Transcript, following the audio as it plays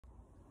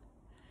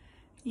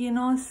You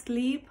know,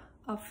 sleep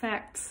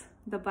affects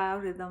the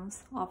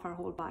biorhythms of our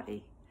whole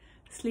body.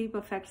 Sleep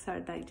affects our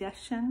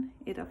digestion,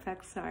 it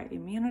affects our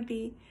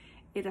immunity,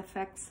 it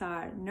affects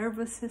our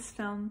nervous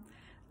system.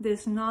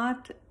 There's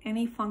not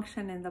any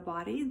function in the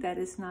body that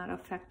is not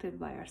affected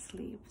by our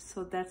sleep.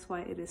 So that's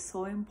why it is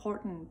so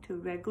important to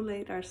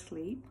regulate our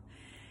sleep.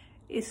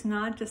 It's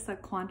not just the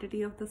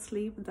quantity of the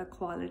sleep, the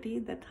quality,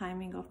 the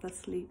timing of the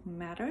sleep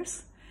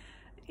matters.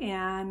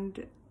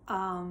 And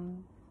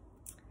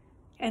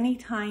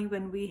anytime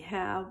when we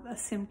have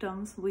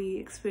symptoms, we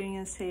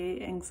experience,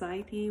 say,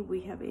 anxiety,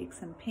 we have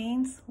aches and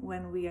pains,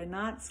 when we are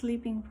not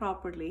sleeping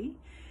properly,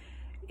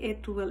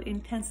 it will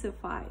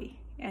intensify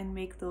and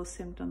make those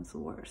symptoms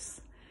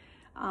worse.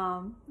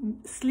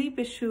 Sleep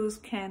issues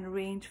can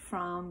range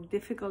from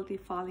difficulty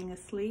falling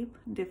asleep,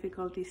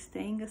 difficulty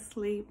staying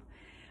asleep.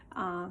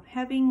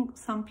 Having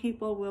some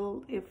people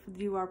will, if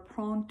you are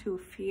prone to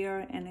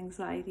fear and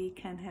anxiety,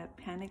 can have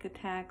panic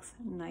attacks,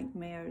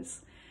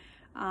 nightmares.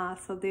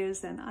 So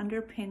there's an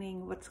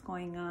underpinning what's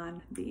going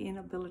on, the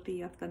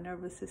inability of the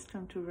nervous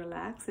system to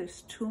relax.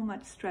 There's too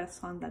much stress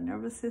on the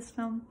nervous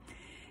system.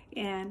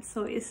 And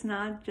so it's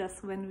not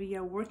just when we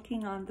are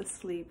working on the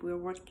sleep, we're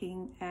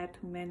working at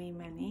many,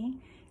 many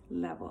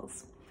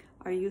levels.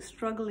 Are you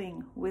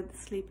struggling with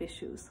sleep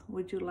issues?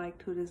 Would you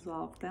like to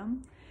resolve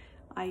them?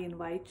 I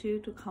invite you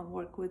to come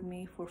work with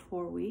me for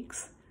 4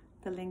 weeks.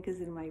 The link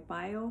is in my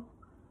bio.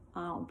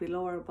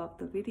 Below or above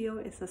the video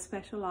is a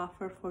special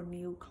offer for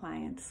new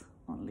clients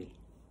only.